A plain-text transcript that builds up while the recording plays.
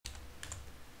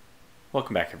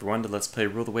Welcome back everyone to Let's Play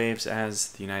Rule the Waves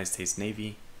as the United States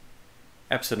Navy,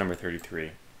 episode number 33.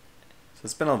 So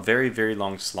it's been a very, very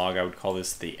long slog. I would call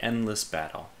this the endless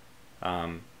battle.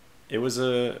 It was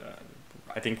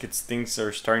I think things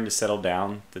are starting to settle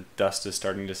down. The dust is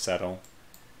starting to settle.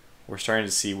 We're starting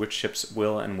to see which ships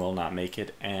will and will not make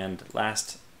it. And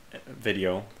last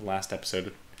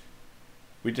episode,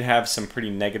 we did have some pretty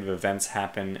negative events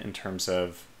happen in terms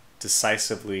of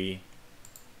decisively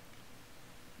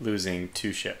losing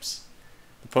two ships.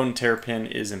 The Potent Terrapin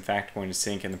is in fact going to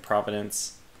sink, and the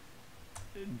Providence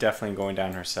definitely going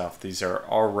down herself. These are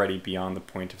already beyond the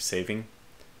point of saving.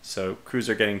 So crews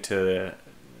are getting to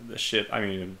the ship,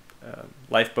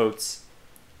 lifeboats.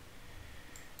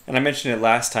 And I mentioned it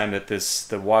last time that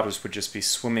the waters would just be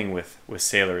swimming with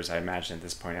sailors, I imagine, at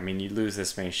this point. I mean, you lose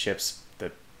this many ships,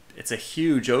 it's a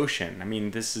huge ocean. I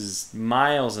mean, this is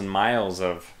miles and miles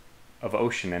of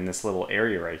ocean in this little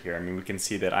area right here. I mean, we can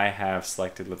see that I have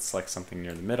selected, let's select something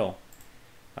near the middle.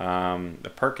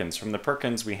 The Perkins. From the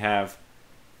Perkins we have,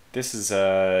 this is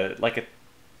like a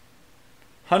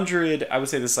 100, I would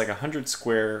say this is like 100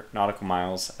 square nautical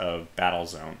miles of battle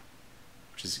zone,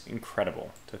 which is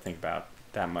incredible to think about.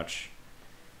 That's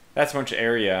much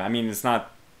area. I mean, it's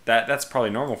not, that's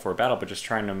probably normal for a battle, but just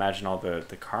trying to imagine all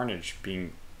the carnage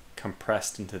being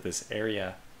compressed into this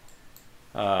area.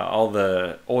 All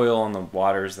the oil on the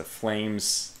waters, the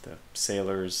flames, the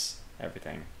sailors,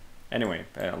 everything. Anyway,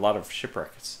 a lot of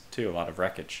shipwrecks too, a lot of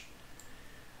wreckage.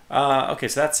 Okay,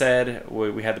 so that said,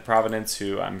 we had the Providence,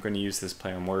 who I'm going to use this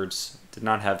play on words. Did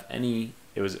not have any.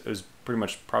 It was pretty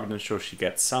much providential she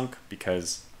gets sunk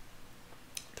because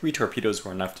 3 torpedoes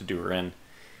were enough to do her in.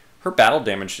 Her battle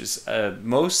damage is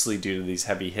mostly due to these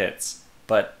heavy hits,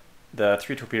 but the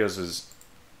 3 torpedoes was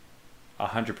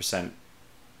 100%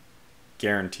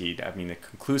 guaranteed. I mean,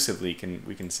 conclusively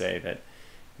we can say that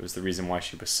it was the reason why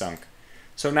she was sunk.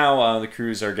 So now the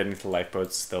crews are getting to the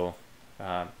lifeboats. They'll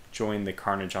join the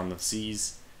carnage on the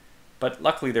seas, but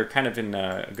luckily they're kind of in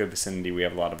a good vicinity. We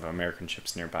have a lot of American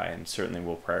ships nearby, and certainly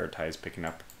we'll prioritize picking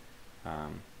up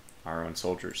our own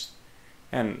soldiers.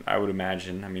 And I would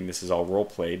imagine, I mean, this is all role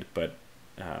played, but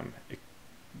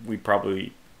we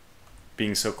probably,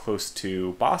 being so close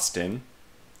to Boston,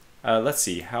 let's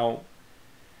see how.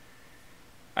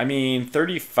 I mean,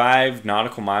 35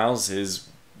 nautical miles is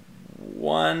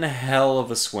one hell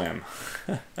of a swim.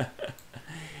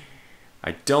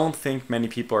 I don't think many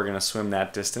people are going to swim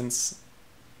that distance.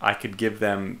 I could give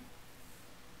them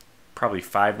probably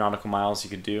 5 nautical miles you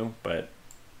could do, but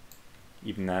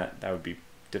even that would be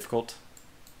difficult.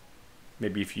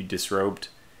 Maybe if you disrobed.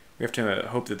 We have to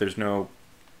hope that there's no...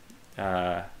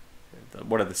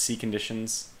 what are the sea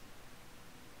conditions?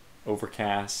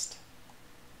 Overcast.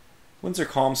 Winds are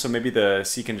calm, so maybe the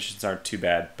sea conditions aren't too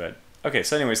bad, but... Okay,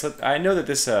 so anyways, I know that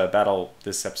this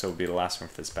this episode will be the last one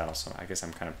for this battle, so I guess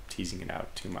I'm kind of teasing it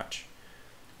out too much.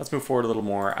 Let's move forward a little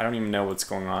more. I don't even know what's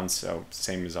going on, so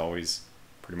same as always,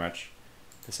 pretty much.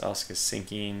 This Usk is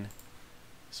sinking.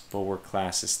 This Bulwark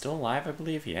class is still alive, I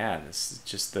believe. Yeah, this is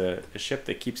just the ship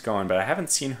that keeps going, but I haven't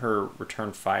seen her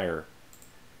return fire.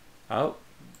 Oh,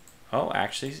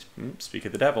 actually, speak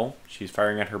of the devil, she's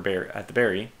firing at the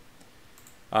Berry.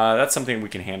 That's something we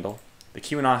can handle. The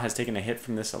Keweenaw has taken a hit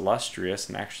from this Illustrious,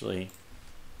 and actually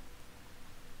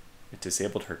it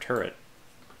disabled her turret.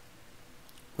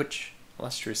 Which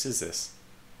Illustrious is this?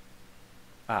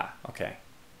 Ah, okay.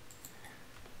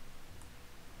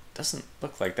 Doesn't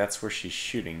look like that's where she's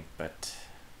shooting, but...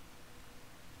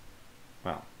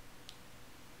 well.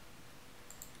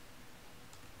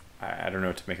 I don't know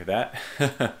what to make of that.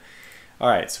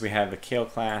 Alright, so we have the Kale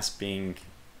class being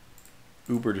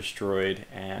uber destroyed,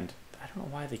 and I don't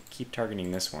know why they keep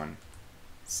targeting this one.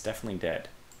 It's definitely dead.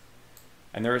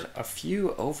 And there's a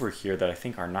few over here that I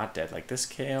think are not dead. Like this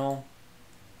Kale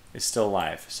is still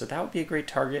alive. So that would be a great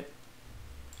target.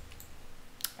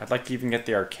 I'd like to even get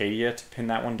the Arcadia to pin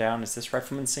that one down. Is this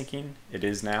Rifleman sinking? It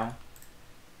is now.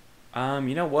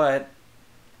 You know what?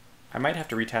 I might have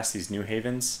to retask these New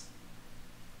Havens.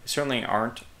 They certainly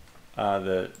aren't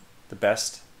the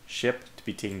best ship to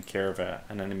be taking care of an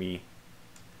enemy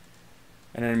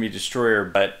destroyer,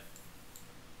 but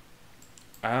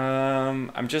I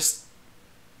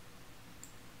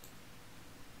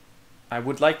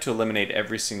would like to eliminate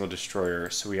every single destroyer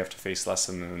so we have to face less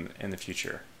of them in the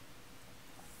future.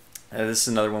 This is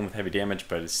another one with heavy damage,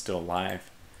 but it's still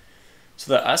alive.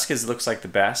 So the Usk looks like the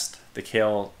best. The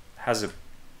Kale has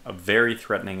a very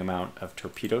threatening amount of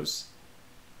torpedoes,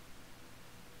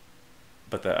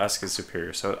 but the Usk is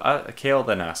superior. So Kale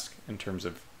then Usk in terms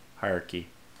of hierarchy.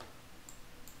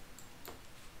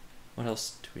 What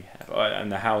else do we have? Oh,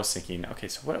 and the Howe is sinking. Okay,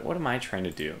 so what am I trying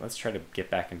to do? Let's try to get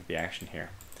back into the action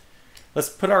here. Let's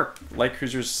put our light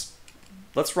cruisers,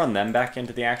 let's run them back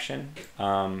into the action.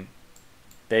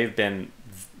 They've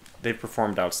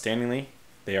performed outstandingly.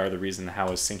 They are the reason the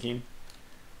Howe is sinking.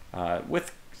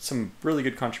 With some really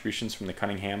good contributions from the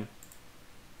Cunningham,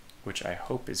 which I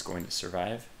hope is going to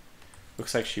survive.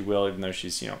 Looks like she will, even though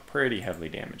she's, pretty heavily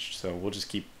damaged. So we'll just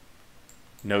keep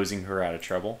nosing her out of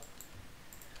trouble.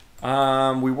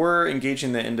 We were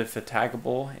engaging the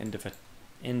indefatigable,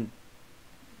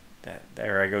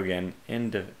 there I go again,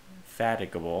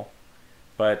 indefatigable,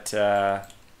 but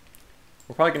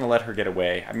we're probably going to let her get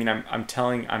away. I mean,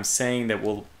 I'm saying that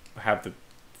we'll have the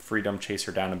freedom chase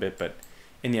her down a bit, but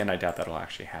in the end, I doubt that'll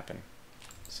actually happen.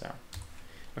 So,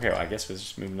 okay, well, I guess we'll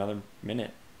just move another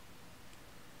minute.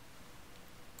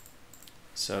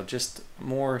 So just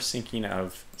more sinking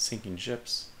of sinking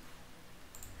ships.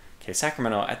 Okay,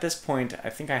 Sacramento, at this point,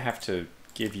 I think I have to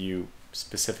give you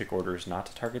specific orders not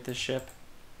to target this ship.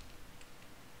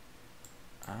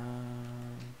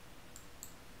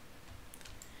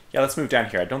 Yeah, let's move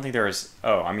down here. I don't think there is...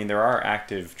 Oh, I mean, there are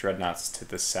active dreadnoughts to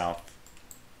the southwest.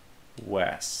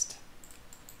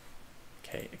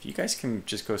 Okay, if you guys can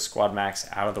just go squad max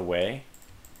out of the way.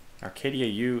 Arcadia,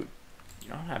 you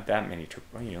don't have that many troops.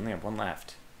 Oh, you only have one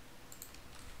left.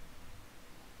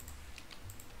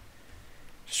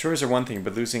 Destroyers are one thing,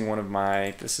 but losing one of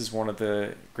my... This is one of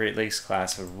the Great Lakes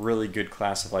class, a really good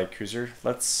class of light cruiser.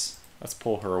 Let's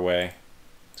pull her away.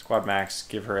 Squad max,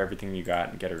 give her everything you got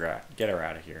and get her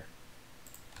out of here.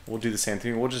 We'll do the same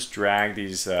thing. We'll just drag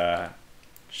these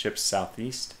ships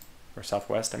southeast, or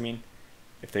southwest, I mean.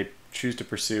 If they choose to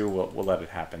pursue, we'll let it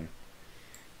happen.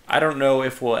 I don't know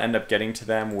if we'll end up getting to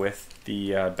them with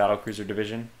the battlecruiser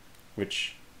division,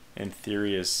 which in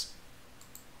theory is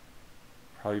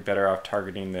probably better off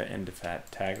targeting the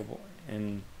indefatigable.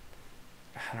 I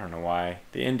don't know why.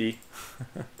 The Indy.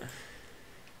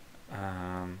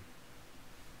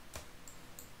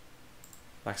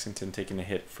 Lexington taking a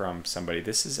hit from somebody.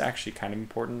 This is actually kind of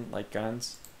important, like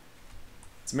guns.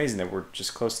 It's amazing that we're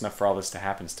just close enough for all this to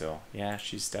happen still. Yeah,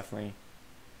 she's definitely...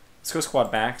 Let's go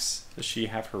squad max. Does she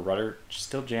have her rudder? She's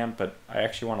still jammed, but I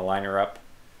actually want to line her up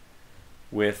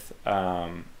with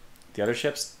the other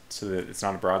ships so that it's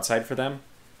not a broadside for them.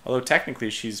 Although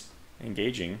technically she's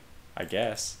engaging, I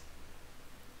guess.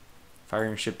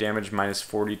 Firing ship damage, minus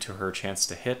 40 to her chance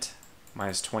to hit.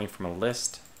 Minus 20 from a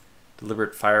list.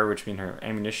 Deliberate fire, which means her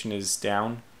ammunition is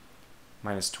down.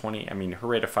 Minus 20. I mean, her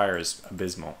rate of fire is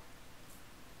abysmal.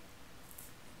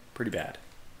 Pretty bad.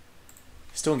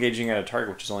 Still engaging at a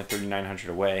target, which is only 3,900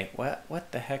 away.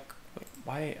 What the heck?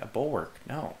 Why a bulwark?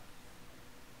 No.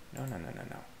 No.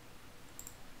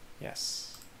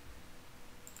 Yes.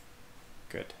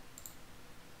 Good.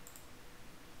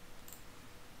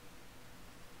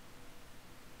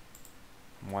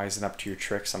 I'm wising up to your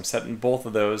tricks. I'm setting both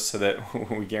of those so that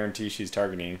we guarantee she's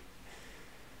targeting.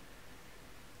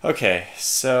 Okay,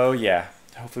 so yeah.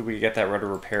 Hopefully we get that rudder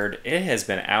repaired. It has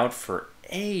been out for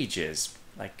ages.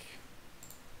 Like,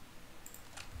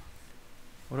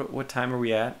 what time are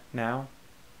we at now?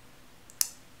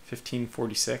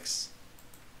 15:46.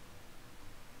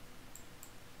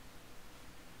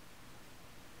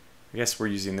 I guess we're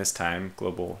using this time,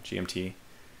 global GMT.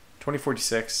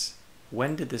 2046.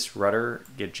 When did this rudder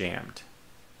get jammed?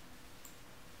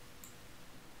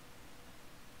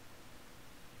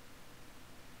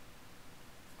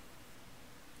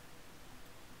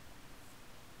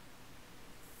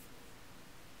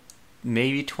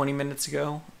 Maybe 20 minutes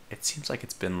ago? It seems like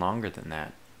it's been longer than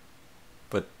that.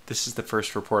 But this is the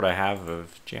first report I have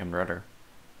of jammed rudder.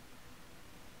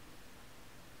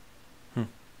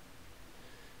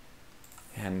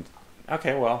 And,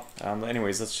 okay, well,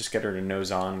 anyways, let's just get her to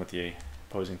nose on with the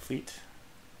opposing fleet.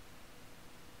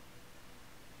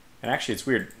 And actually, it's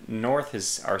weird. North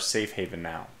is our safe haven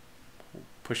now.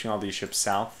 Pushing all these ships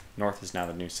south, north is now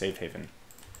the new safe haven.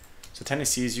 So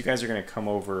Tennessee's, you guys are going to come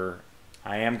over.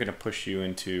 I am going to push you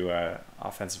into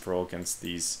offensive role against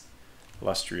these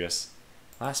illustrious.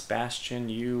 Last Bastion,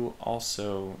 you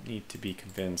also need to be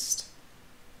convinced,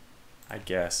 I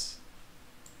guess.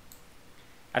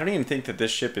 I don't even think that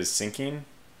this ship is sinking,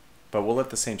 but we'll let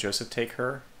the St. Joseph take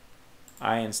her.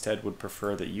 I instead would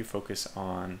prefer that you focus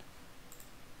on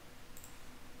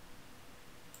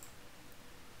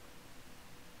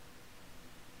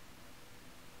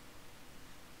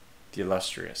the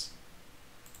illustrious.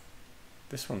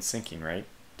 This one's sinking, right?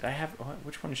 Did I have...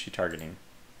 Which one is she targeting?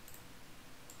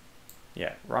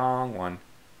 Yeah, wrong one.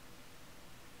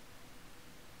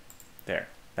 There,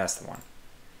 that's the one.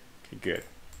 Okay, good.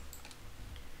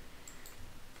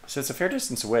 So it's a fair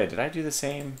distance away. Did I do the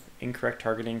same incorrect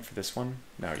targeting for this one?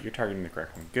 No, you're targeting the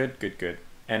correct one. Good, good, good.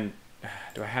 And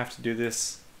do I have to do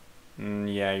this?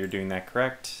 Yeah, you're doing that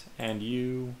correct. And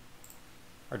you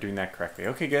are doing that correctly.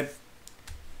 Okay, good.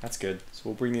 That's good. So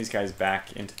we'll bring these guys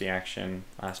back into the action.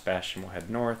 Last bastion will head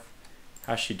north.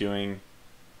 How's she doing?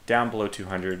 Down below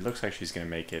 200. Looks like she's going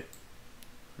to make it.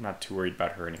 I'm not too worried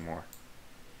about her anymore.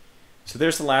 So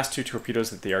there's the last two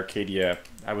torpedoes at the Arcadia.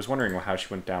 I was wondering how she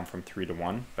went down from 3 to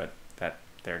 1, but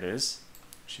there it is.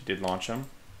 She did launch them.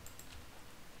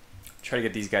 Try to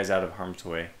get these guys out of harm's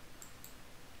way.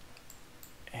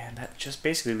 And that just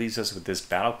basically leaves us with this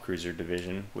battlecruiser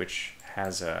division, which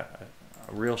has a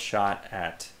real shot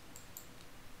at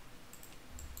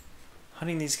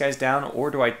hunting these guys down.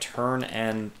 Or do I turn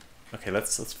and... Okay,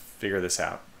 let's figure this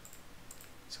out.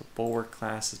 So Bulwark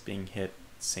class is being hit,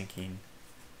 sinking.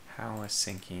 How is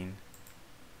sinking?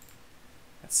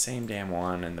 That same damn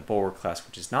one, and the Bulwark class,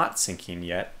 which is not sinking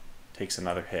yet, takes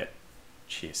another hit.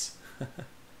 Jeez.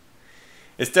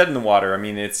 It's dead in the water. I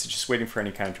mean, it's just waiting for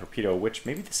any kind of torpedo, which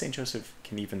maybe the St. Joseph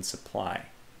can even supply.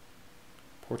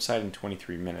 Port side in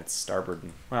 23 minutes.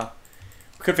 Starboard. Well,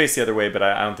 we could face the other way, but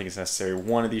I don't think it's necessary.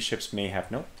 One of these ships may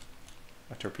have... Nope.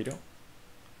 A torpedo.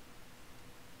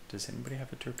 Does anybody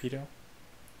have a torpedo?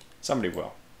 Somebody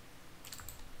will.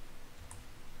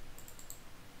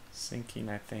 Sinking,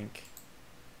 I think.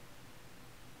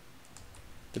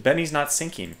 The Benny's not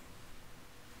sinking.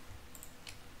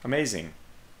 Amazing.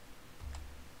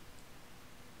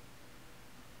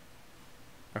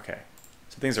 Okay,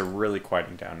 so things are really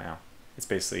quieting down now. It's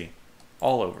basically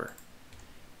all over.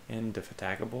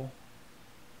 Indefatigable.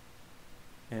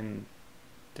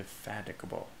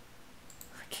 Indefatigable.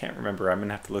 I can't remember. I'm going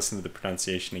to have to listen to the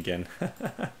pronunciation again.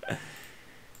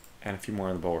 And a few more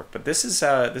on the Bulwark. But this is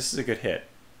a good hit.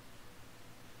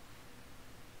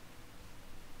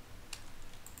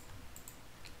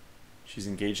 She's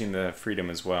engaging the Freedom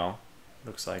as well,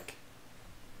 looks like.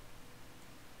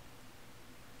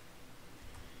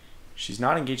 She's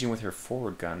not engaging with her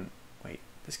forward gun. Wait,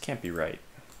 this can't be right.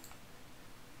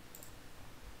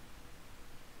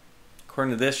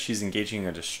 According to this, she's engaging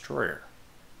a destroyer.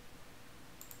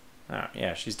 Oh,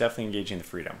 yeah, she's definitely engaging the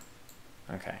Freedom.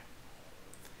 Okay.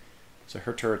 So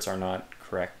her turrets are not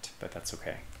correct, but that's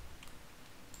okay.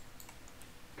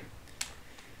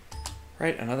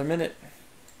 Right, another minute.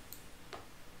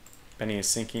 Benny is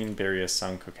sinking, Barry is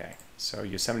sunk. Okay, so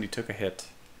Yosemite took a hit.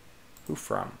 Who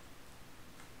from?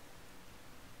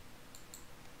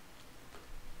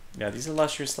 Yeah, these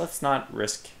illustrious. Let's not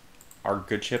risk our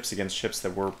good ships against ships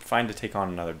that we're fine to take on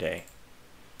another day.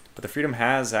 But the Freedom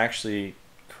has actually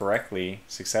correctly,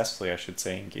 successfully, I should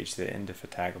say, engaged the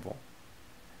Indefatigable.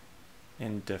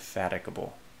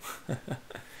 Indefatigable.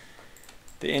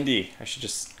 The Indy. I should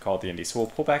just call it the Indy. So we'll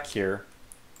pull back here.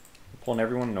 We're pulling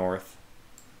everyone north.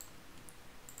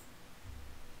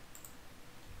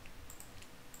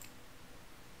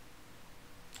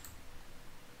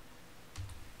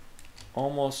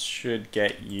 Almost should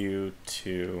get you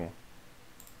to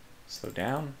slow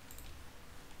down.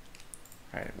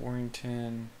 Alright,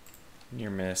 Warrington, near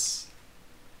miss,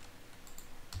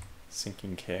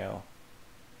 sinking Kale.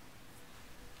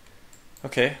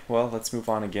 Okay, well, let's move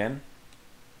on again.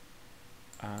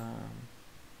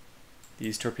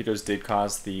 These torpedoes did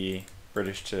cause the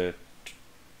British to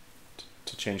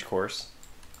change course.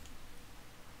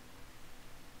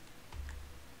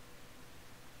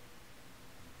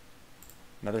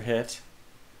 Another hit.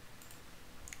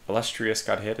 Illustrious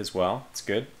got hit as well. It's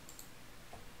good.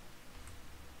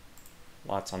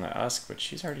 Lots on the Usk, but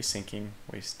she's already sinking.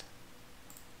 Waste.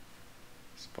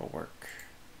 Bulwark.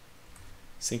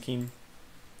 Sinking.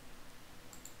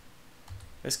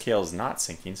 This Kale is not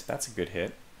sinking, so that's a good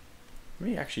hit. Let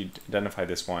me actually identify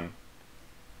this one.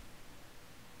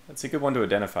 That's a good one to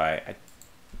identify.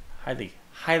 I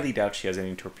highly doubt she has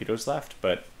any torpedoes left,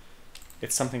 but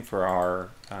it's something for our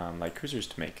light cruisers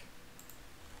to make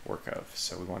work of.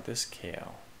 So we want this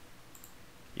Kale.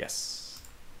 Yes.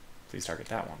 Please target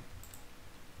that one.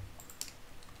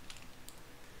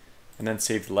 And then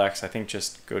save the Lex. I think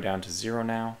just go down to 0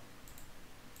 now.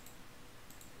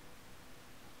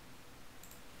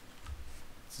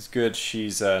 This is good.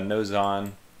 She's nose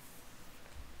on.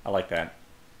 I like that.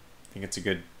 I think it's a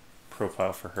good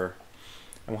profile for her.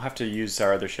 And we'll have to use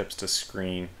our other ships to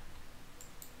screen.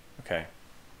 Okay.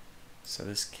 So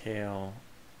this Kale,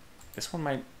 this one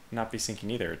might not be sinking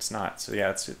either. It's not. So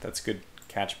yeah, that's a good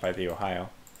catch by the Ohio.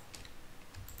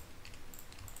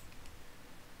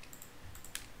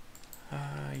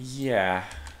 Yeah.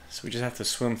 So we just have to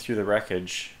swim through the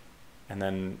wreckage, and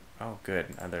then oh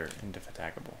good, another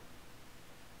Indefatigable.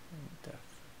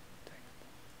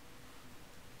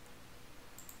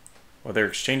 Well, they're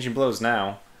exchanging blows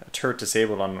now. A turret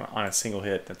disabled on a single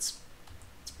hit. That's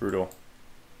brutal.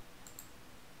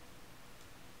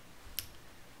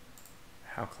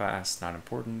 How class, not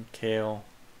important. Kale.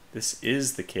 This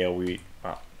is the Kale we...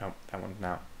 Well, no, that one's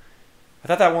not. I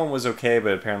thought that one was okay,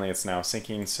 but apparently it's now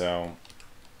sinking, so...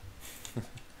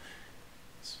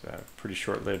 It's a pretty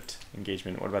short-lived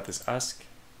engagement. What about this Usk?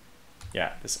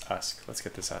 Yeah, this Usk. Let's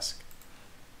get this Usk.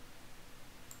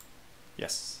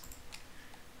 Yes.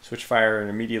 Switch fire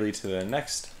immediately to the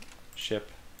next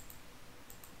ship,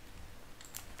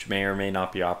 which may or may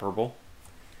not be operable.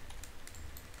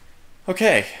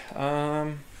 Okay.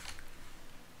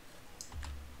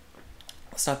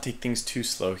 Let's not take things too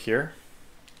slow here.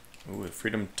 Ooh, the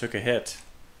Freedom took a hit.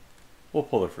 We'll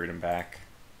pull the Freedom back.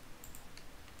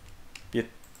 Be a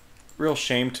real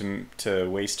shame to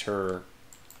waste her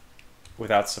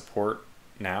without support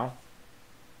now.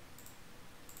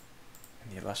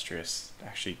 And the Illustrious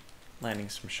actually landing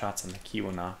some shots on the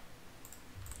Kiwana.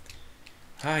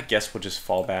 I guess we'll just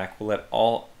fall back.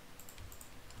 We'll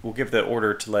give the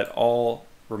order to let all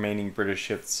remaining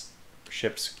British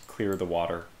ships clear the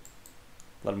water.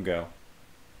 Let them go.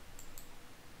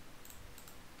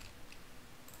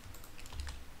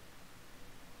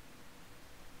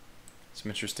 Some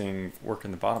interesting work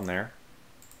in the bottom there.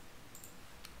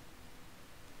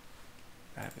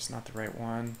 That is not the right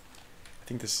one. I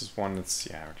think this is one that's,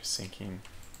 yeah, we're just sinking.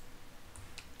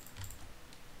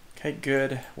 Okay,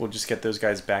 good. We'll just get those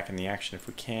guys back in the action if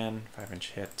we can.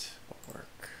 5-inch hit will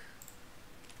work.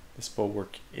 This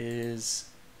bulwark is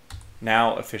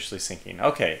now officially sinking.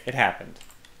 Okay, it happened.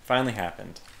 Finally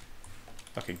happened.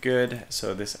 Okay, good.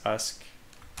 So this Usk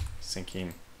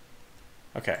sinking.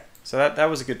 Okay, so that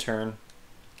was a good turn.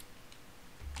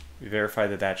 We verified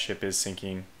that that ship is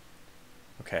sinking.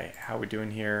 Okay, how are we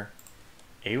doing here?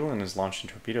 Aelin is launching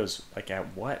torpedoes, like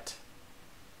at what?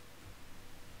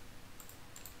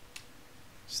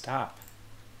 Stop.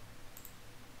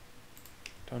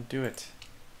 Don't do it.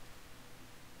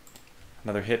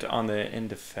 Another hit on the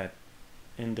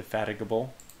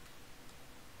Indefatigable.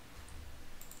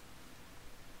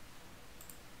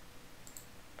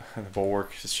 The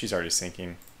bulwark, she's already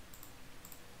sinking.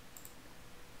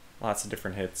 Lots of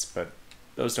different hits, but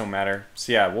those don't matter.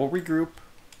 So yeah, we'll regroup.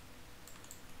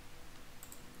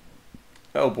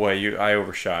 Oh boy, I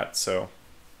overshot, so.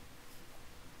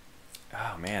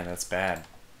 Oh man, that's bad.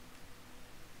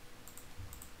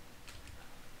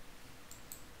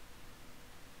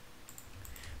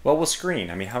 Well, we'll screen.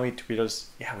 I mean, how many torpedoes?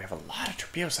 Yeah, we have a lot of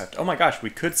torpedoes left. Oh my gosh, we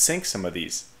could sink some of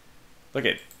these. Look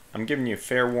at, I'm giving you a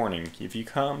fair warning. If you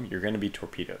come, you're going to be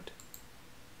torpedoed.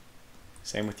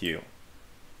 Same with you.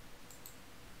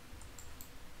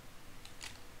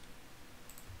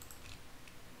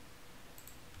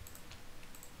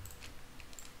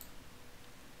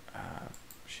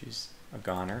 She's a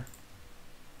goner.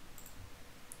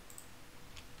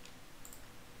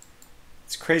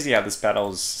 It's crazy how this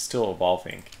battle is still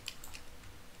evolving.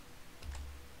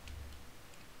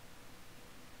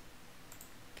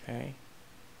 Okay.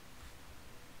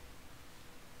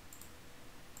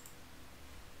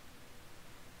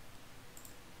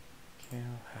 Okay,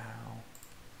 how?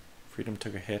 Freedom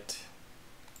took a hit.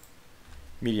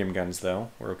 Medium guns though,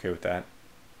 we're okay with that.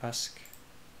 Usk.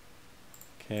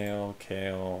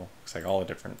 Kale, looks like all the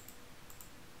different.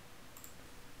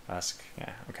 Usk,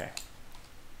 yeah, okay.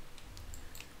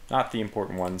 Not the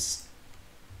important ones.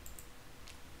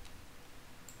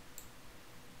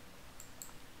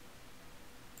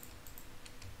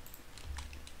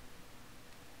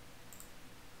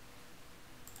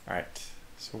 Alright,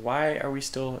 so why are we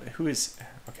still, who is,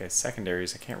 okay,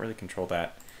 secondaries, I can't really control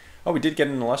that. Oh, we did get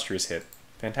an Illustrious hit.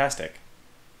 Fantastic.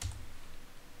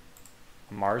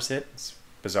 A Mars hit? It's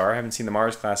bizarre, I haven't seen the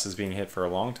Mars classes being hit for a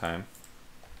long time.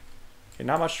 Okay,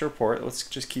 not much to report. Let's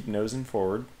just keep nosing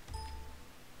forward.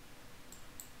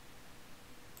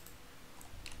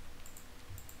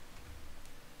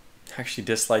 Actually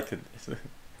disliked it.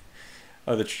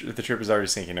 Oh, the trip is already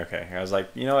sinking. Okay, I was like,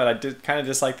 you know what? I did kind of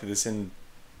dislike this in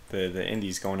the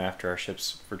Indies going after our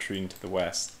ships retreating to the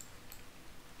west.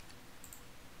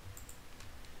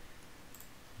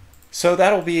 So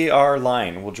that'll be our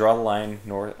line. We'll draw the line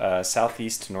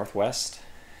southeast to northwest.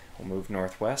 We'll move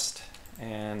northwest,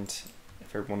 and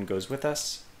if everyone goes with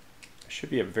us, it should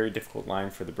be a very difficult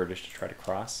line for the British to try to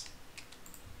cross.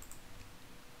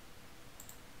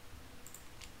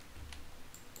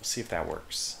 We'll see if that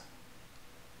works.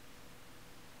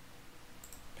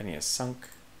 Penny has sunk.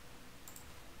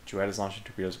 Duet is launching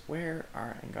torpedoes. Where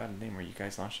are, in God's name, are you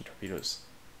guys launching torpedoes?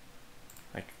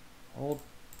 Like, hold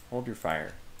your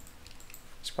fire.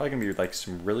 It's probably gonna be like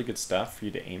some really good stuff for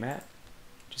you to aim at.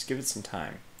 Just give it some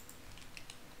time.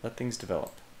 Let things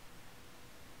develop.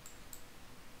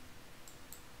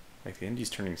 Like the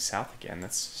Indy's turning south again.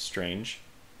 That's strange.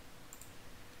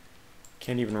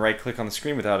 Can't even right-click on the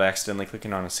screen without accidentally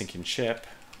clicking on a sinking ship.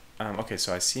 Okay,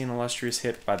 so I see an illustrious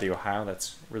hit by the Ohio.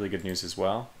 That's really good news as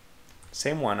well.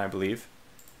 Same one, I believe.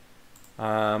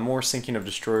 More sinking of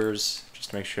destroyers, just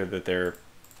to make sure that they're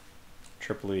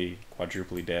triply,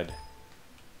 quadruply dead.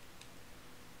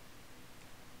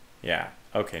 Yeah,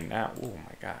 okay, now, oh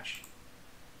my gosh.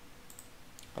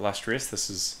 Illustrious,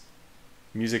 this is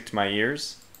music to my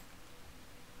ears.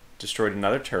 Destroyed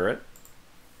another turret.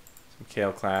 Some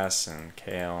KL class and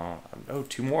KL, oh,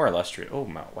 2 more illustrious, oh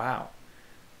my, wow.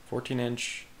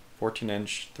 14-inch,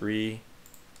 14-inch, 3.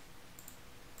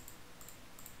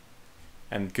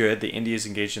 And good, the Indy is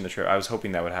engaged in the turret. I was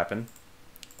hoping that would happen.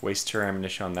 Waste her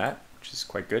ammunition on that, which is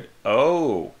quite good.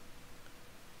 Oh!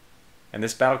 And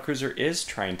this battlecruiser is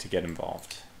trying to get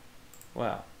involved.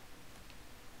 Wow.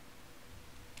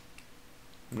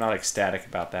 I'm not ecstatic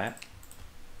about that.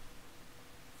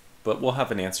 But we'll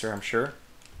have an answer, I'm sure.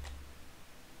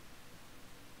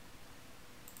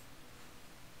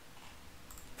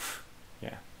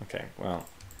 Yeah, okay, well.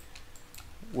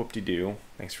 Whoop-de-doo.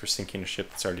 Thanks for sinking a ship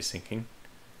that's already sinking.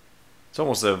 It's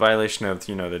almost a violation of,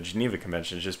 you know, the Geneva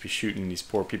Convention to just be shooting these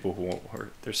poor people who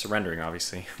they're surrendering,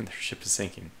 obviously, when their ship is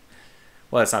sinking.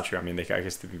 Well, that's not true. I mean, I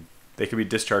guess they could be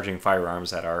discharging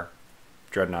firearms at our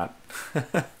dreadnought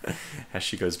as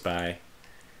she goes by.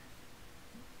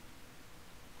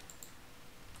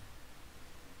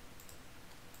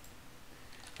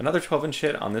 Another 12-inch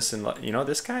hit on this, you know,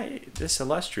 this guy, this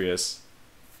illustrious,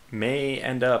 may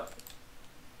end up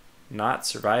not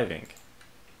surviving.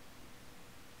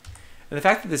 And the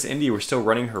fact that this Indy, we're still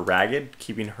running her ragged,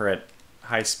 keeping her at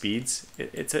high speeds,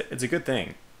 it's a good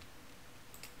thing.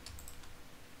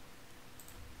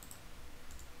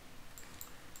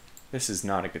 This is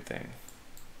not a good thing.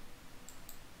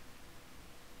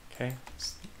 Okay,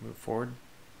 let's move forward.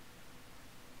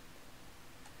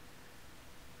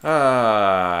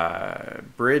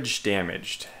 Bridge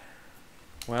damaged.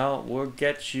 Well, we'll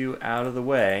get you out of the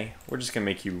way. We're just gonna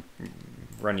make you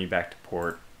run you back to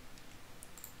port.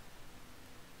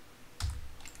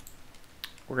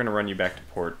 We're gonna run you back to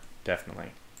port,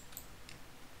 definitely.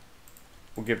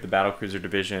 We'll give the battlecruiser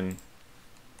division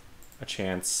a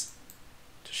chance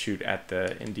to shoot at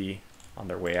the Indy on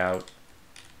their way out.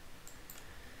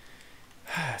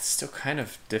 It's still kind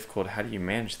of difficult. How do you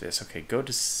manage this? Okay, go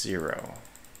to 0.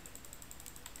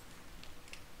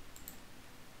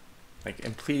 Like,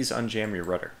 and please unjam your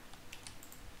rudder.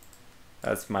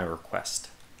 That's my request.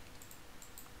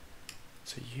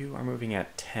 So you are moving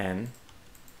at 10.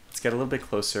 Let's get a little bit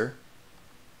closer.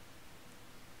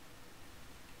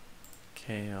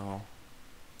 KL,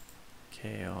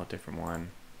 different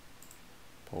one.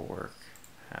 Bulwark,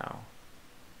 how?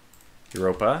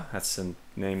 Europa, that's a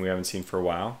name we haven't seen for a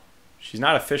while. She's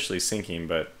not officially sinking,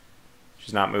 but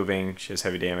she's not moving. She has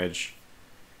heavy damage.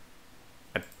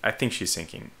 I think she's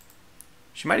sinking.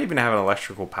 She might even have an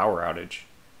electrical power outage.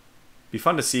 Be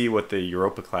fun to see what the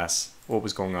Europa class, what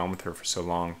was going on with her for so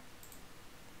long.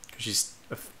 Because she's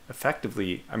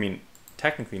effectively, I mean,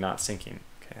 technically not sinking.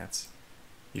 Okay, that's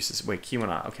useless. Wait,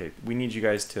 Kiwana. Okay, we need you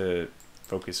guys to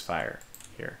focus fire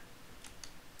here.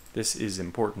 This is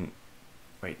important.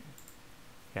 Wait.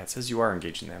 Yeah, it says you are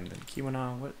engaging them. Then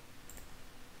Kiwana, what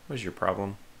is your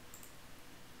problem?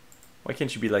 Why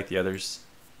can't you be like the others?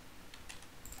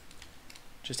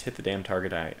 Just hit the damn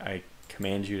target I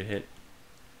command you to hit.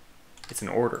 It's an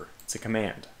order. It's a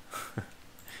command.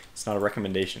 It's not a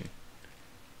recommendation.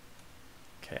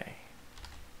 Okay.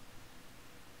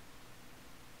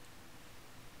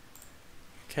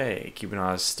 Okay,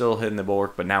 Kiwana is still hitting the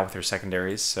bulwark, but now with her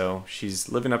secondaries, so she's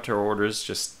living up to her orders,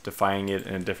 just defying it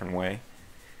in a different way.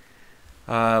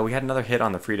 We had another hit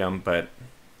on the Freedom, but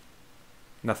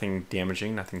nothing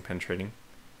damaging, nothing penetrating.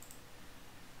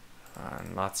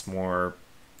 And lots more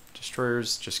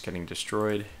destroyers just getting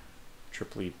destroyed,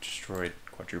 triply destroyed,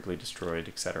 quadruply destroyed,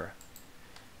 etc.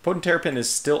 Potent Terrapin is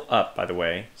still up, by the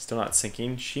way, still not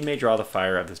sinking. She may draw the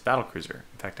fire of this battlecruiser.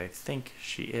 In fact, I think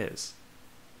she is.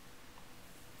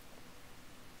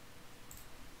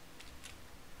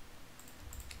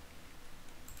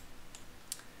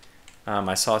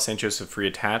 I saw St. Joseph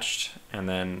reattached and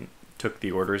then took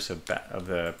the orders of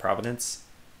the Providence.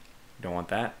 Don't want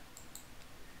that.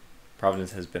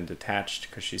 Providence has been detached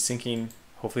because she's sinking.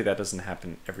 Hopefully that doesn't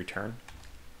happen every turn.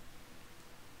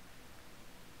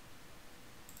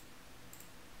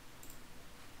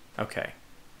 Okay.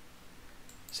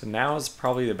 So now is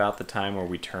probably about the time where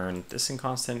we turn. This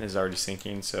inconstant is already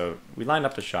sinking, so we line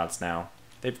up the shots now.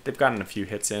 They've gotten a few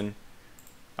hits in.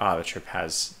 Ah, the trip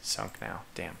has sunk now.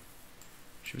 Damn.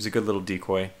 She was a good little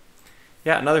decoy.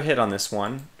 Yeah, another hit on this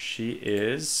one. She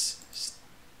is...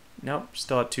 Nope,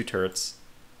 still at 2 turrets.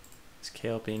 Is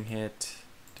Kale being hit?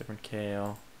 Different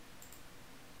Kale.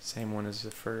 Same one as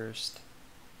the first.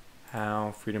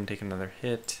 How? Freedom take another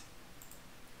hit.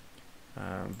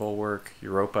 Bulwark,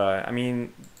 Europa. I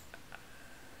mean,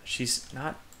 she's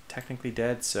not technically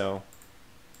dead, so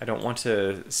I don't want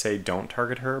to say don't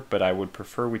target her, but I would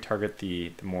prefer we target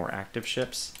the more active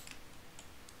ships.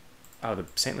 Oh, the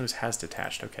St. Louis has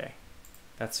detached. Okay,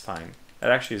 that's fine.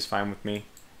 That actually is fine with me.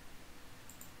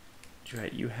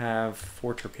 You have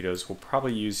 4 torpedoes. We'll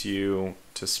probably use you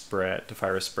to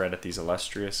fire a spread at these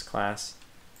illustrious class.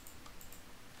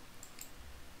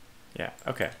 Yeah,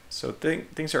 okay. So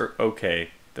things are okay.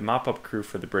 The mop-up crew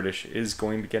for the British is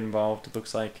going to get involved, it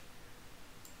looks like.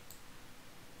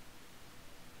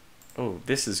 Oh,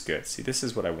 this is good. See, this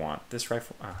is what I want. This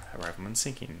rifle... Ah, that rifleman's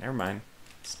sinking. Never mind.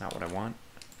 It's not what I want.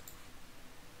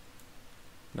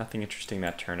 Nothing interesting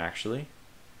that turn, actually.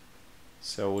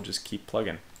 So we'll just keep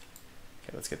plugging.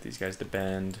 Okay, let's get these guys to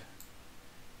bend.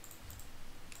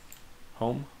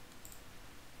 Home.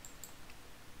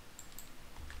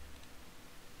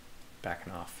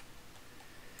 Backing off.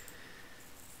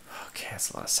 Okay, that's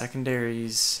a lot of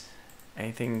secondaries.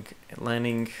 Anything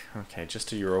landing? Okay,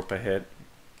 just a Europa hit.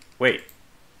 Wait,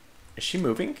 is she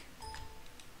moving?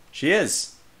 She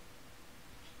is.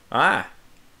 Ah.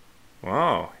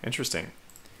 Whoa, interesting.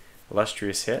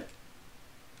 Illustrious hit.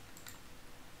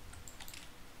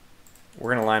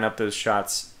 We're going to line up those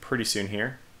shots pretty soon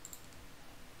here.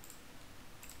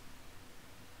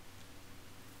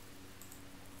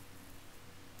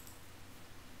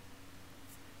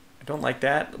 I don't like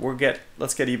that.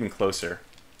 Let's get even closer.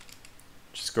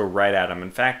 Just go right at them.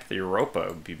 In fact, the Europa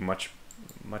would be much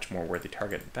more worthy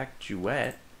target. In fact,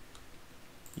 Duet,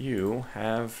 you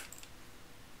have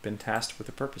been tasked with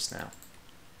a purpose now.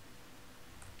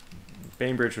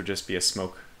 Bainbridge would just be a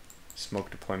smoke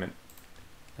deployment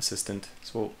assistant,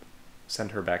 so we'll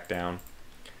send her back down.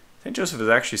 St. Joseph is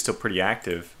actually still pretty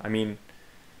active. I mean,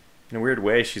 in a weird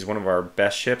way, she's one of our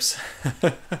best ships.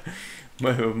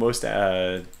 Most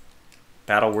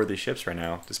battle-worthy ships right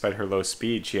now. Despite her low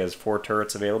speed, she has 4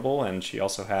 turrets available, and she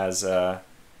also has...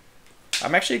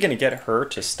 I'm actually going to get her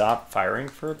to stop firing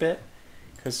for a bit,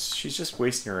 because she's just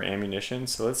wasting her ammunition,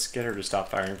 so let's get her to stop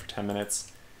firing for 10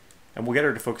 minutes. And we'll get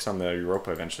her to focus on the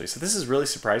Europa eventually. So this is really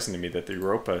surprising to me that the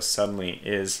Europa suddenly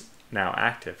is now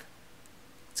active.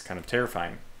 It's kind of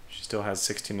terrifying. She still has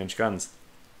 16-inch guns.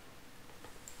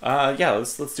 Yeah,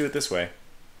 let's do it this way.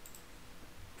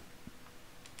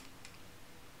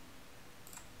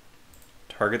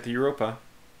 Target the Europa.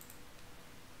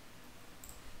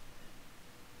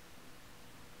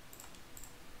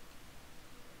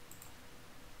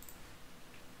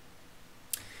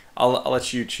 I'll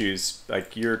let you choose.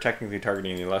 Like, you're technically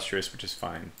targeting the illustrious, which is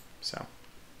fine. So.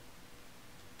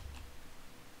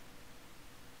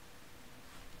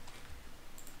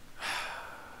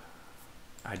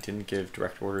 I didn't give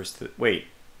direct orders to... Wait.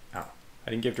 Oh. I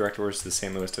didn't give direct orders to the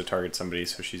St. Louis to target somebody,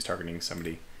 so she's targeting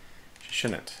somebody. She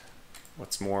shouldn't.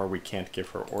 What's more, we can't give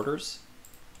her orders.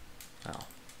 Oh,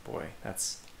 boy.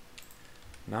 That's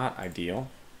not ideal.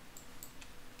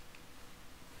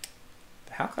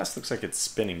 The Howe class looks like it's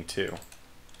spinning, too.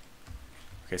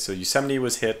 Okay, so Yosemite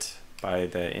was hit by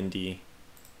the Indy.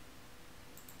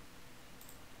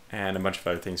 And a bunch of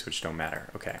other things which don't matter.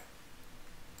 Okay.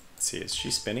 Let's see, is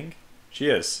she spinning? She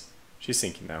is. She's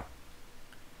sinking, though.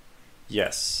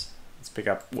 Yes. Let's pick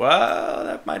up... Well,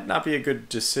 that might not be a good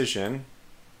decision.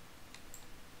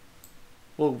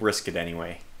 We'll risk it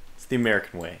anyway. It's the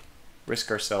American way. Risk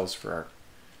ourselves for our...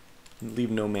 Leave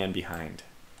no man behind.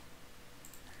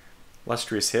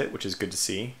 Illustrious hit, which is good to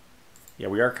see. Yeah,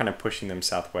 we are kind of pushing them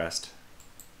southwest.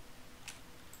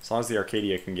 As long as the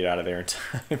Arcadia can get out of there in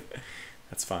time,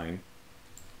 that's fine.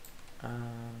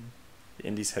 The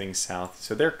Indy's heading south,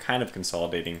 so they're kind of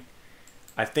consolidating.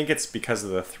 I think it's because of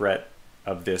the threat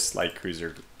of this light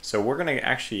cruiser. So we're going to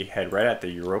actually head right at the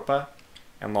Europa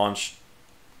and launch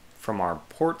from our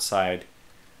port side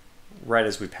right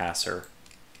as we pass her.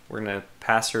 We're going to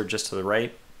pass her just to the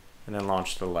right and then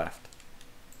launch to the left.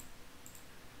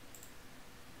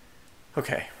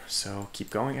 Okay, so keep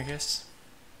going, I guess.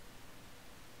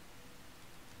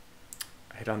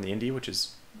 I hit on the Indy, which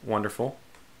is wonderful.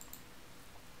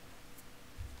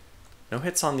 No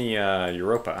hits on the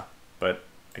Europa, but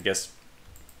I guess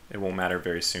it won't matter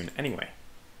very soon anyway.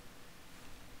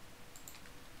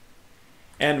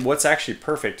 And what's actually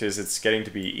perfect is it's getting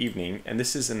to be evening, and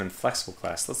this is an inflexible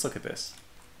class. Let's look at this.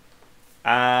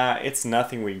 It's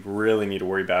nothing we really need to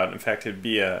worry about. In fact, it'd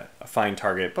be a fine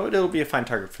target, but it'll be a fine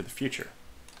target for the future.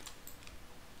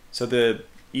 So the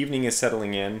evening is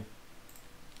settling in,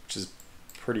 which is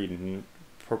pretty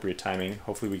appropriate timing.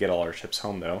 Hopefully we get all our ships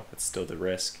home, though. That's still the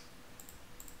risk.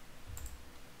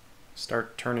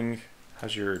 Start turning.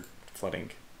 How's your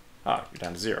flooding? Ah, you're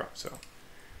down to 0, so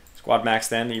squad max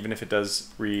then, even if it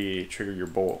does re-trigger your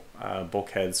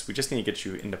bulkheads. We just need to get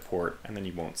you into port, and then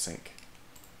you won't sink.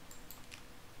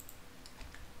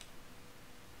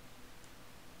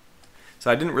 So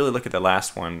I didn't really look at the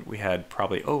last one. We had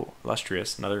probably, oh,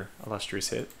 illustrious, another illustrious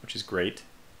hit, which is great.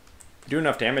 If we do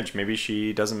enough damage, maybe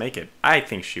she doesn't make it. I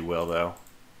think she will, though.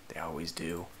 They always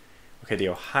do. Okay, the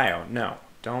Ohio. No,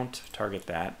 don't target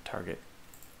that. Target.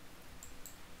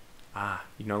 Ah,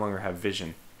 you no longer have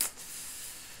vision.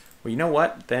 Well, you know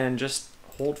what? Then just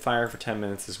hold fire for 10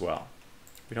 minutes as well.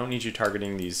 We don't need you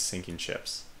targeting these sinking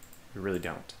ships. We really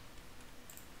don't.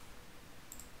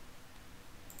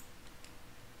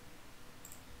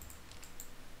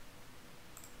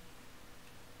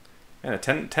 And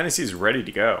the Tennessee is ready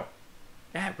to go.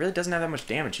 Yeah, it really doesn't have that much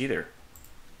damage either.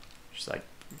 She's like,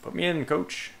 put me in,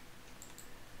 coach.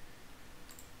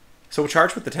 So we'll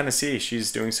charge with the Tennessee.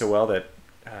 She's doing so well that,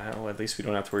 well, at least we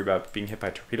don't have to worry about being hit by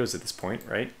torpedoes at this point,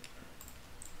 right?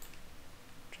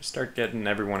 Just start getting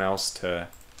everyone else to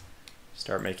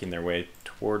start making their way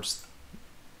towards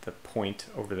the point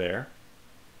over there.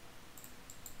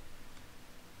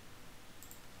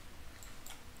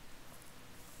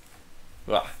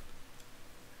 Ugh.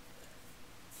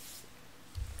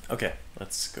 Okay,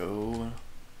 let's go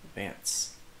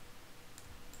advance.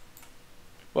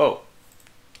 Whoa.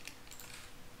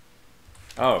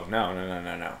 Oh,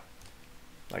 no.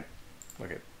 Like,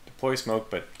 look at deploy smoke,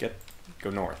 but go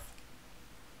north.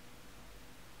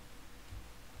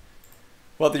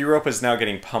 Well, the Europa is now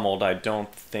getting pummeled. I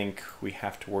don't think we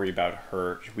have to worry about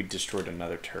her. We destroyed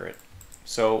another turret.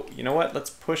 So, you know what? Let's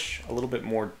push a little bit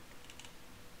more.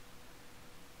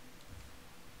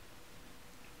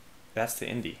 That's the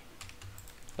Indy.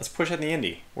 Let's push at the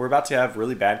Indy. We're about to have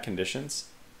really bad conditions,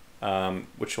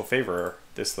 which will favor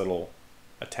this little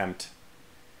attempt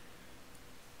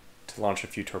to launch a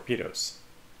few torpedoes.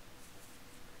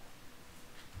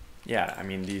 Yeah, I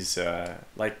mean, these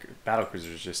like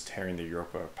battlecruisers just tearing the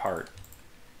Europa apart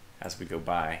as we go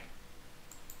by.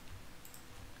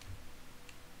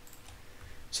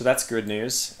 So that's good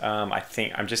news.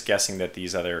 I'm just guessing that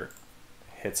these other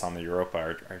hits on the Europa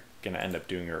are going to end up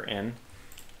doing her in.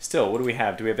 Still, what do we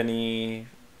have? Do we have any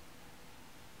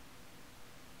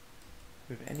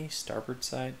starboard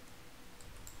side?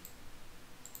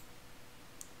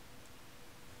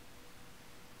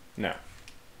 No.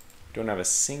 Don't have a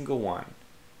single one.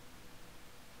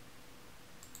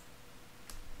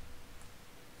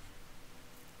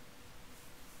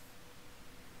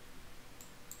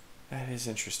 That is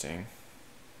interesting.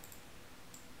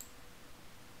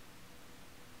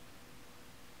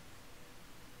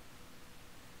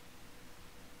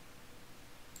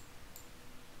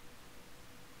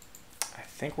 I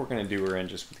think we're going to do her in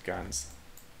just with guns.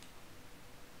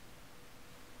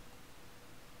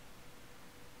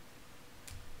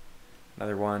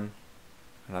 Another one.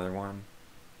 Another one.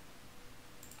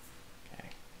 Okay.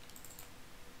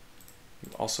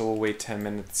 You also will wait 10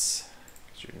 minutes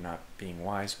because you're not being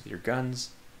wise with your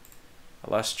guns.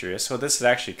 Illustrious. So this is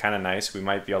actually kind of nice. We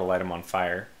might be able to light them on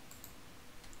fire.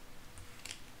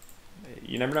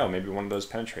 You never know. Maybe one of those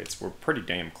penetrates. We're pretty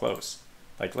damn close.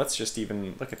 Like, let's just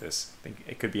even look at this. I think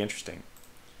it could be interesting.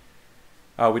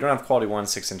 We don't have quality 1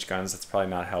 6-inch guns. That's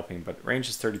probably not helping, but range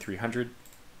is 3,300.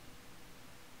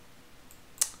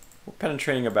 We're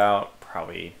penetrating about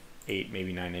probably 8,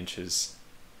 maybe 9 inches.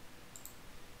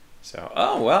 So,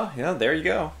 oh, well, yeah, there you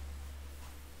go.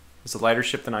 It's a lighter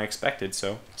ship than I expected,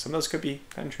 so some of those could be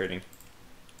penetrating.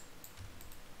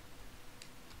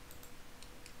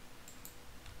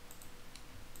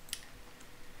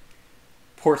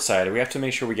 Port side. We have to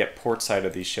make sure we get port side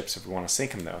of these ships if we want to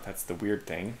sink them, though. That's the weird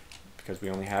thing, because we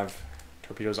only have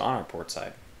torpedoes on our port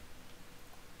side.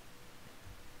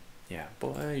 Yeah,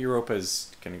 boy,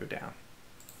 Europa's going to go down.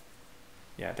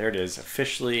 Yeah, there it is.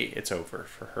 Officially, it's over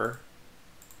for her.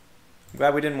 I'm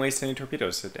glad we didn't waste any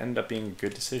torpedoes. It ended up being a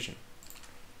good decision.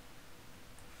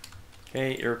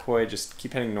 Okay, Iroquois, just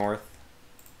keep heading north.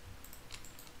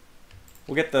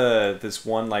 We'll get this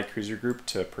one light cruiser group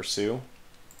to pursue.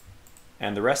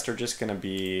 And the rest are just going to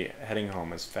be heading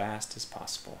home as fast as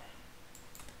possible.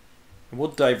 And we'll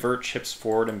divert ships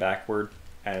forward and backward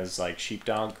as like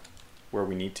sheepdog where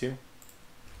we need to.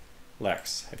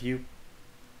 Lex, have you...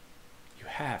 You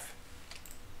have.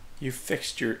 You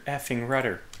fixed your effing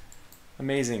rudder.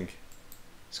 Amazing.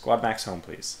 Squad max home,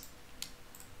 please.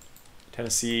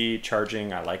 Tennessee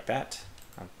charging, I like that.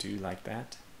 I do like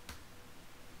that.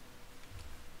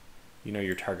 You know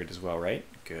your target as well, right?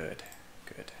 Good,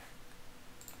 good.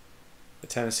 The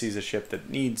Tennessee is a ship that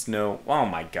needs no... Oh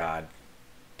my god.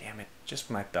 Damn it, just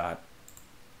when I thought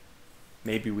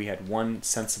maybe we had one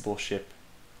sensible ship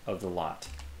of the lot.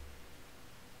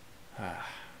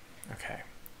 Okay.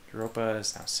 Europa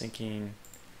is now sinking.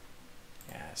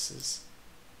 Yeah, this is...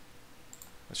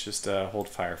 Let's just hold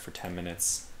fire for 10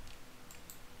 minutes.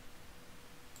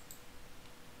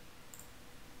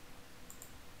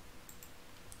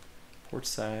 Port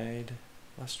side,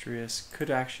 Illustrious. Could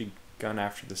actually gun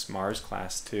after this Mars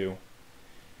class too.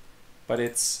 But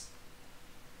it's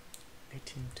 18-2.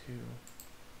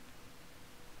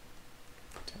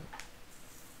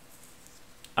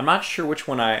 I'm not sure which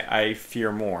one I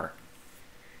fear more.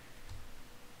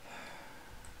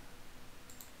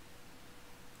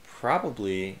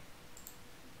 Probably,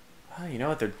 well, you know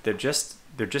what? They're just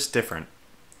different.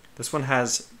 This one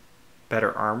has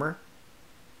better armor,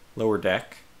 lower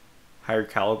deck, higher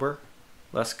caliber,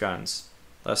 less guns,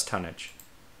 less tonnage,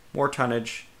 more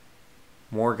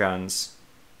guns,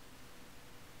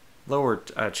 lower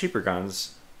cheaper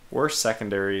guns, worse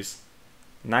secondaries,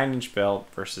 9-inch belt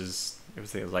versus it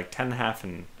was like 10.5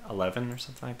 and 11 or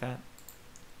something like that.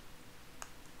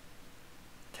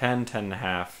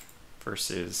 10.5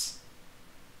 versus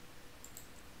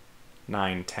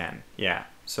 9.10. Yeah,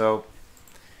 so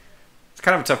it's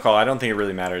kind of a tough call. I don't think it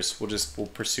really matters. We'll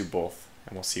pursue both,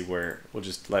 and we'll see where we'll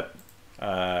just let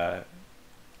the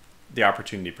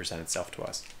opportunity present itself to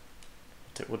us.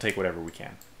 We'll take whatever we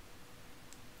can.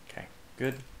 Okay,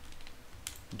 good.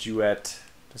 Duet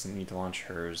doesn't need to launch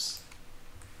hers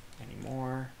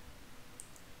anymore.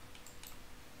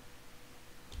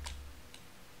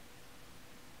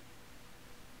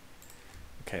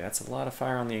 Okay, that's a lot of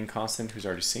fire on the Inconstant, who's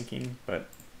already sinking, but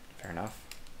fair enough.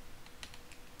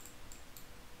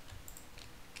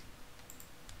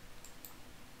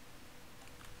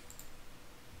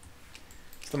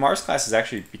 So the Mars class has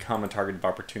actually become a target of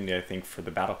opportunity, I think, for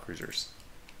the battle cruisers.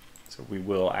 So we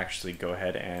will actually go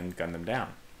ahead and gun them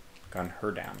down. Gun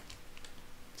her down.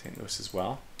 St. Louis as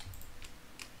well.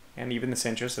 And even the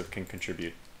St. Joseph can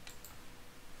contribute.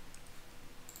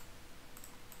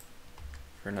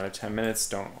 For another 10 minutes,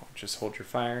 don't just hold your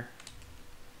fire.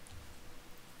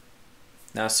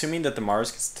 Now, assuming that the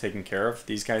Mars gets taken care of,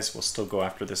 these guys will still go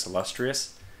after this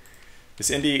Illustrious.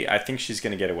 This Indy, I think she's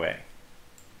going to get away.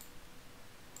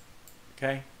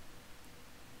 Okay.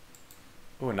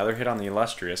 Oh, another hit on the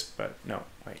Illustrious, but no,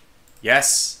 wait.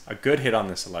 Yes! A good hit on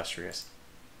this Illustrious.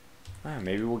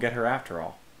 Maybe we'll get her after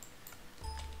all.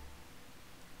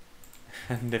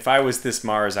 And if I was this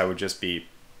Mars, I would just be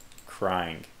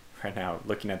crying right now,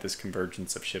 looking at this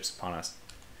convergence of ships upon us.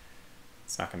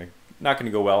 It's not gonna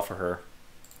go well for her.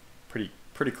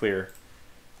 Pretty clear.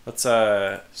 Let's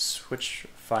switch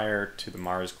fire to the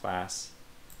Mars class.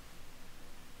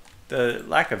 The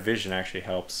lack of vision actually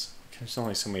helps. There's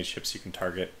only so many ships you can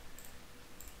target.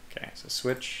 Okay, so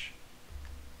switch.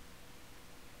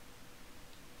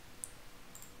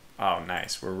 Oh,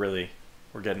 nice. We're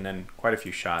getting in quite a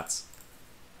few shots.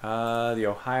 The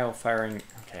Ohio firing.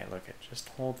 Okay, look at just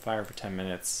hold fire for 10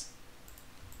 minutes.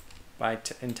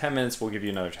 In 10 minutes, we'll give you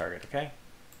another target. Okay.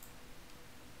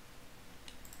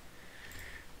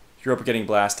 Europa getting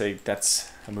blasted.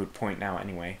 That's a moot point now,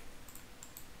 anyway.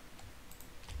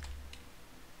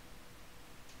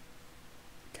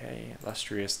 Okay,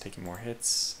 Illustrious taking more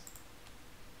hits.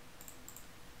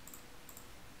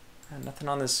 Nothing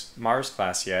on this Mars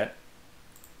class yet.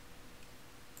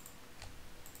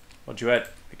 Well, Duet,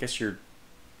 I guess you're...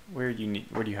 Where do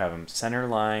you have them? Center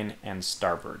line and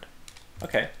starboard.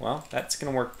 Okay, well, that's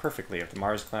going to work perfectly. If the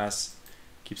Mars class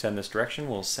keeps heading this direction,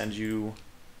 we'll send you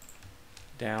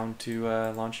down to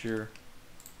launch your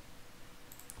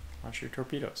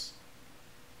torpedoes.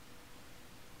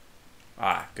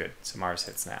 Ah, good. So Mars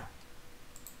hits now.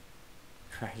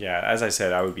 Yeah, as I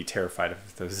said, I would be terrified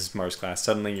if this is Mars class.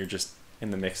 Suddenly you're just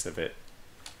in the mix of it.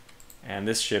 And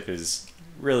this ship is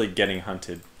really getting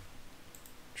hunted.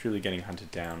 Truly getting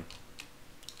hunted down.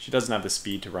 She doesn't have the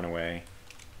speed to run away.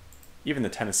 Even the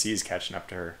Tennessee is catching up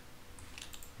to her.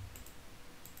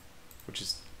 Which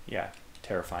is, yeah,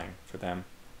 terrifying for them.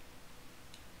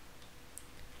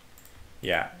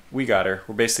 Yeah, we got her.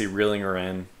 We're basically reeling her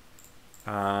in.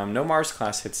 No Mars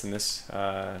class hits in this.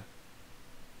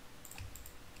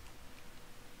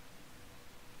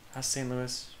 How's St.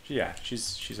 Louis? Yeah,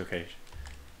 she's okay.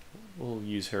 We'll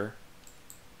use her.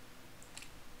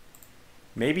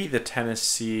 Maybe the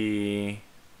Tennessee.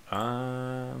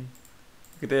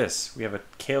 Look at this. We have a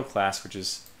Kale class, which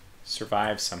is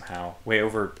survived somehow, way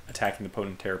over attacking the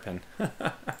potent terrapin.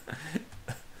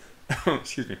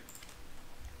 Excuse me.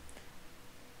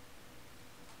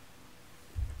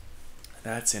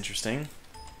 That's interesting.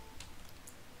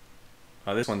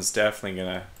 Oh, this one's definitely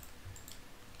gonna...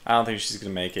 I don't think she's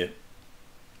gonna make it.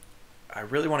 I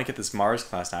really want to get this Mars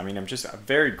class now. I mean, I'm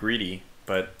very greedy,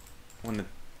 but when the...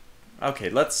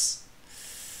 Okay, let's...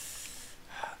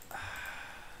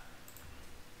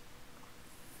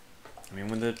 I mean,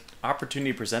 when the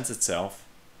opportunity presents itself...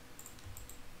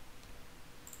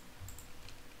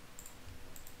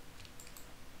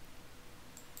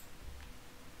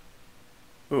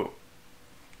 Ooh.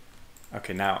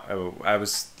 Okay, now, I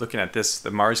was looking at this.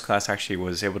 The Mars class actually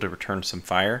was able to return some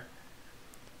fire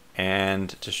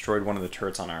and destroyed one of the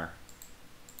turrets on our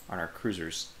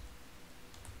cruisers.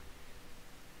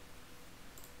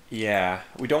 Yeah,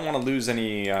 we don't want to lose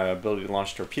any ability to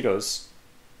launch torpedoes.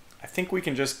 I think we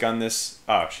can just gun this.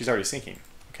 Oh, she's already sinking.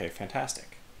 Okay,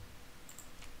 fantastic.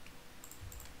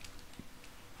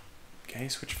 Okay,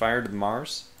 switch fire to the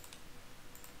Mars.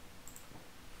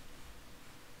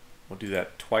 We'll do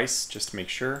that twice just to make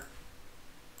sure.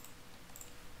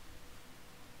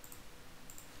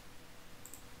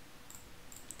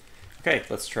 Okay,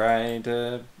 let's try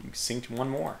to sink one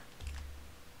more.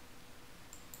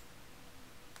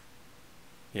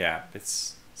 Yeah,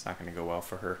 it's not going to go well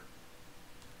for her.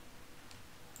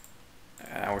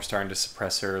 Now we're starting to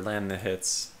suppress her, land the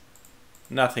hits.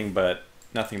 Nothing but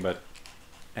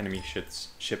enemy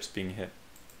ships being hit.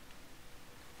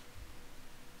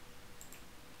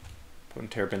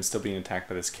 Potent terrapin still being attacked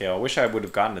by this Kale. I wish I would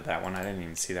have gotten to that one. I didn't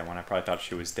even see that one. I probably thought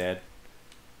she was dead.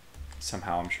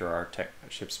 Somehow I'm sure our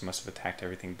ships must have attacked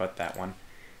everything but that one.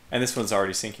 And this one's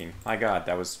already sinking. My god,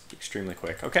 that was extremely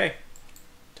quick. Okay,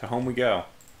 to home we go.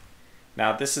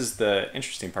 Now this is the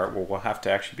interesting part where we'll have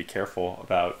to actually be careful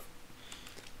about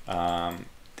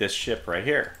this ship right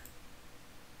here.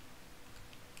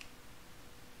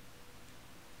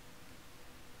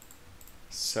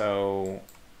 So,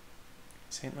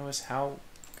 St. Louis, how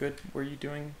good were you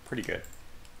doing? Pretty good.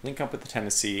 Link up with the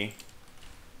Tennessee.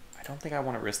 I don't think I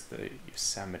want to risk the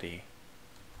Yosemite.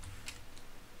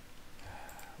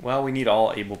 Well, we need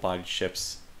all able-bodied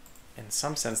ships. In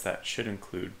some sense, that should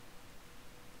include...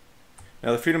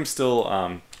 Now, the Freedom's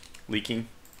still leaking,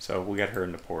 so we'll get her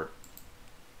into port.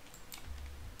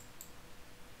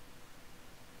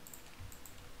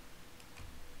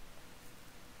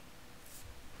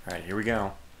 Alright, here we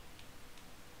go.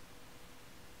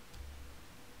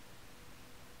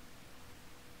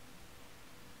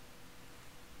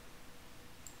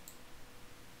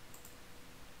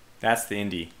 That's the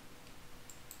Indy.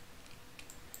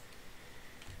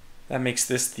 That makes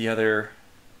this the other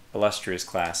illustrious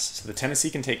class. So the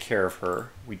Tennessee can take care of her.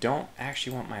 We don't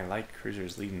actually want my light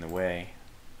cruisers leading the way.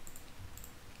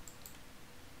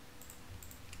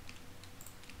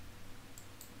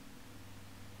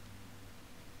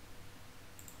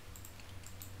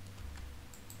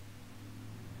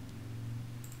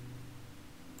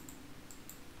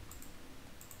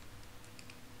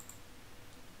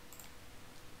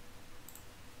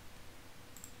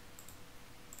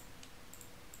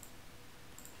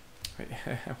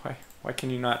 Why can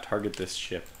you not target this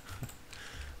ship?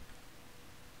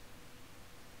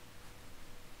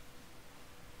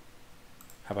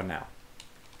 How about now?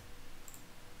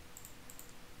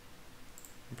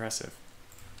 Impressive.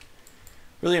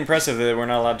 Really impressive that we're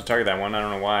not allowed to target that one. I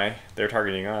don't know why. They're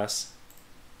targeting us.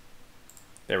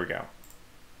 There we go.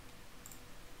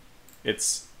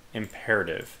 It's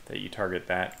imperative that you target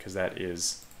that because that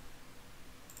is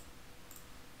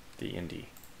the Indy.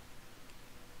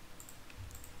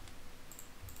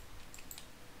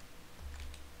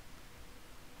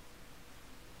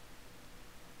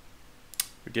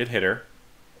 We did hit her.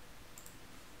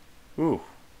 Ooh.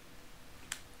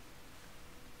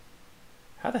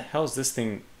 How the hell is this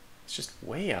thing? It's just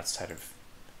way outside of...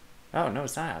 Oh, no,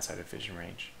 it's not outside of vision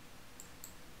range.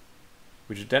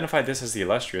 We've identified this as the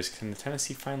illustrious. Can the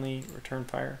Tennessee finally return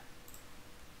fire?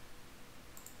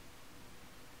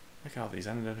 Look at all these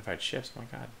unidentified ships. My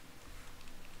god.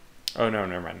 Oh, no,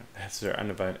 never mind. That's their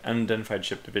unidentified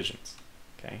ship divisions.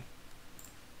 Okay.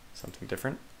 Something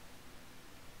different.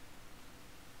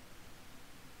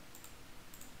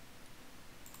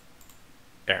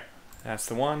 There. That's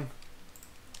the one.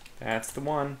 That's the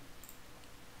one.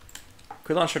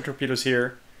 Could launch our torpedoes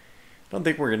here. Don't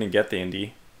think we're going to get the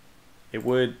Indy. It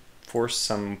would force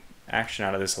some action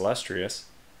out of this illustrious.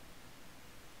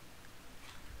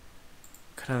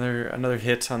 Another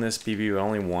hit on this BB,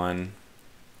 only one.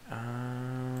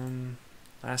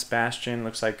 Last bastion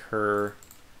looks like her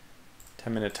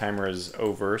 10-minute timer is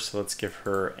over, so let's give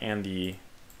her and the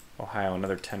Ohio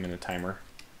another 10-minute timer.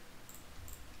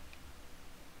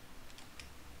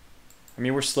 I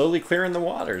mean, we're slowly clearing the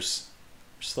waters.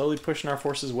 We're slowly pushing our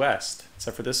forces west,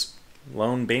 except for this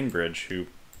lone Bainbridge, who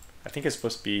I think is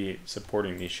supposed to be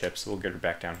supporting these ships, so we'll get her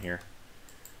back down here.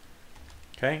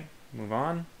 Okay, move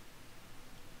on.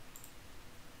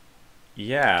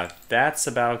 Yeah, that's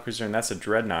a battlecruiser and that's a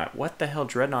dreadnought. What the hell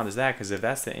dreadnought is that? Because if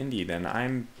that's the Indy, then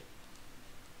I'm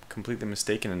completely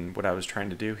mistaken in what I was trying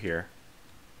to do here.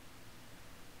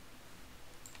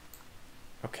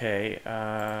 Okay,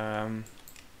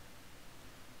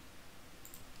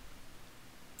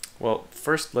 well,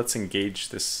 first let's engage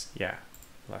this, yeah,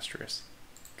 illustrious.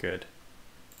 Good.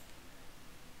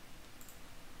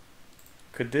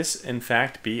 Could this, in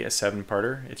fact, be a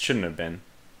 7-parter? It shouldn't have been.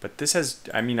 But this has,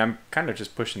 I mean, I'm kind of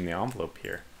just pushing the envelope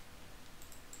here.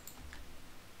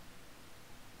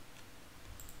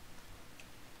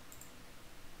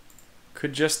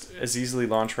 Could just as easily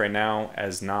launch right now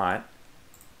as not.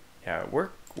 Yeah, we're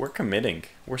committing.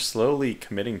 We're slowly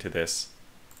committing to this.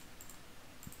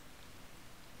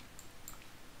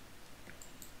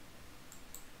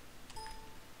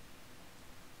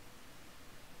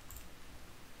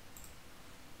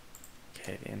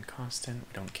 Okay, the inconstant,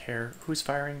 we don't care. Who's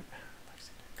firing?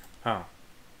 Oh.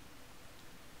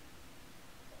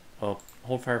 Well,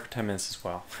 hold fire for 10 minutes as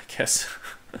well, I guess.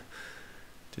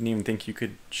 Didn't even think you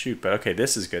could shoot, but okay,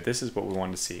 this is good. This is what we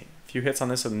wanted to see. A few hits on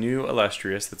this, a new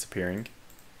illustrious that's appearing.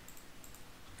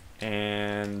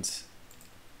 And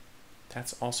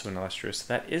that's also an illustrious,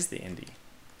 so that is the Indy.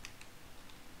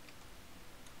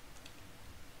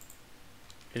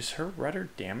 Is her rudder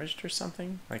damaged or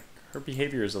something? Like, her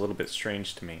behavior is a little bit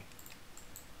strange to me.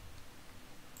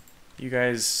 You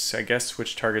guys, I guess,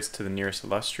 switch targets to the nearest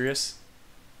illustrious.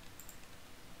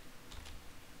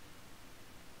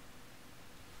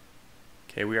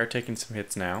 Okay, we are taking some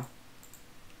hits now.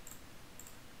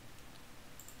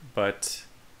 But,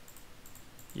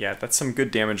 yeah, that's some good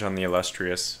damage on the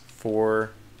illustrious.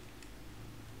 Four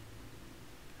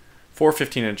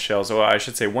 15-inch shells. Oh, I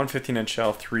should say one 15-inch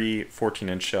shell, 3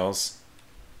 14-inch shells.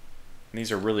 And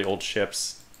these are really old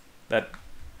ships. That,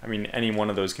 I mean, any one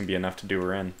of those can be enough to do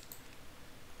her in.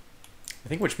 I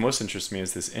think which most interests me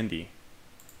is this Indy.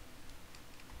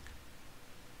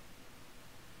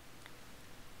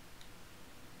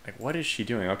 Like, what is she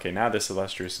doing? Okay, now this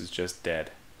illustrious is just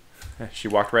dead. She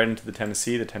walked right into the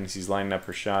Tennessee. The Tennessee's lining up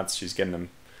her shots. She's getting them,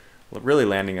 really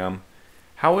landing them.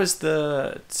 How is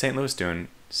the St. Louis doing?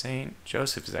 St.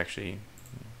 Joseph is actually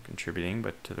contributing,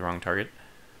 but to the wrong target.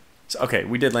 So, okay,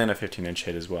 we did land a 15-inch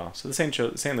hit as well. So the St.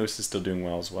 Louis is still doing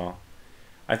well as well.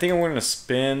 I think I'm going to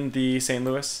spin the St.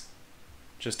 Louis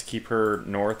just to keep her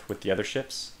north with the other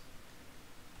ships.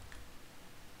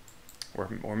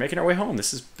 We're making our way home.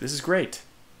 This is great.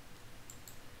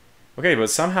 Okay, but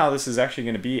somehow this is actually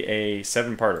going to be a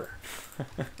 7-parter.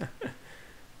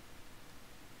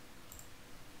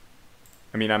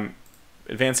 I mean, I'm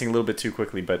advancing a little bit too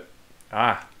quickly, but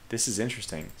this is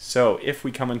interesting. So if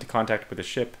we come into contact with a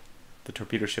ship, the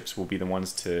torpedo ships will be the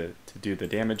ones to do the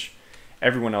damage.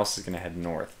 Everyone else is going to head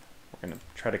north. We're going to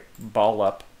try to ball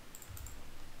up,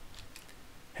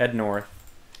 head north,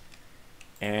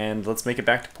 and let's make it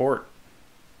back to port.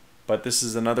 But this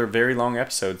is another very long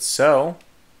episode, so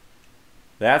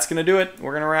that's going to do it.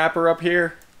 We're going to wrap her up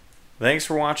here. Thanks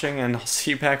for watching, and I'll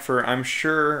see you back for, I'm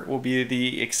sure, will be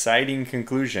the exciting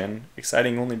conclusion.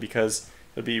 Exciting only because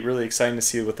it'll be really exciting to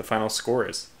see what the final score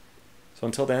is. So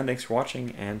until then, thanks for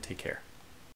watching, and take care.